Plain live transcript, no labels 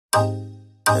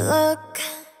Look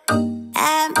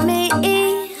at me.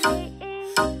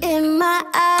 In my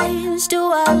eyes, do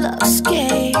I look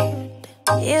scared?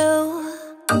 You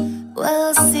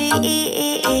will see.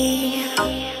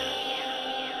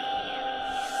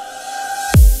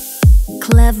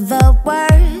 Clever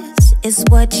words is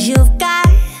what you've got,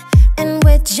 and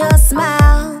with your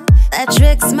smile that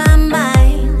tricks my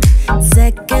mind.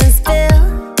 Seconds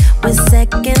fill with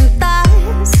second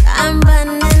thoughts. I'm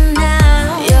running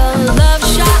now. Your love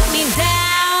shot me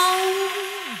down,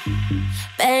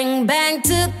 bang bang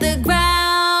to the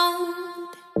ground.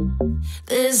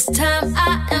 This time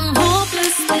I am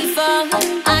hopelessly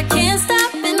falling. I can't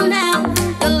stop it now.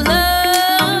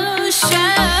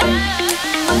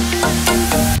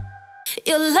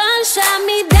 Your love shot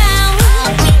me down.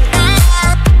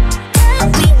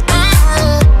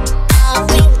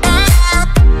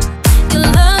 Your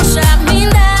love shot me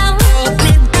down.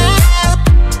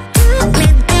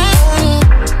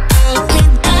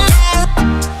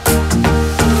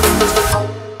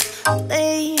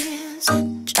 Please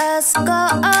just go.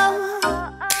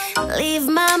 Leave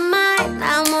my mind.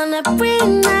 I wanna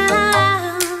breathe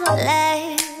now.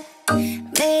 Let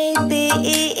me be.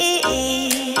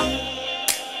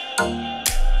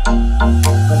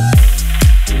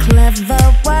 Clever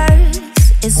words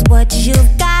is what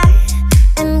you've got,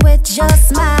 and with your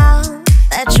smile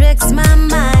that tricks my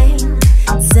mind.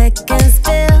 Seconds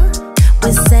fill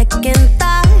with second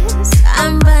thoughts.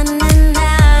 I'm running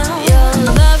now. Your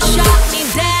love shot me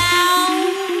down,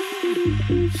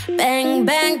 bang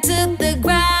bang to the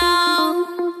ground.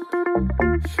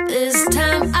 This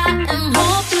time I am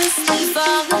hopelessly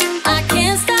falling. I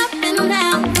can't stop it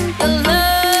now.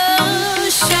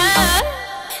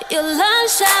 Your love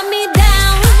shot me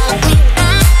down.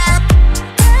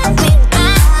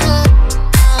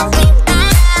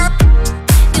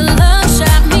 Your love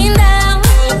shot me down.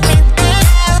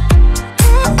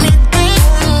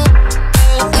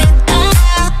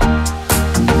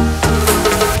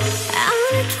 I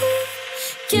wanna keep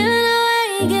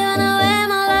giving away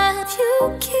my love. You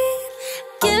keep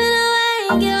giving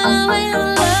away my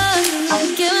love.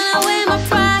 Giving away my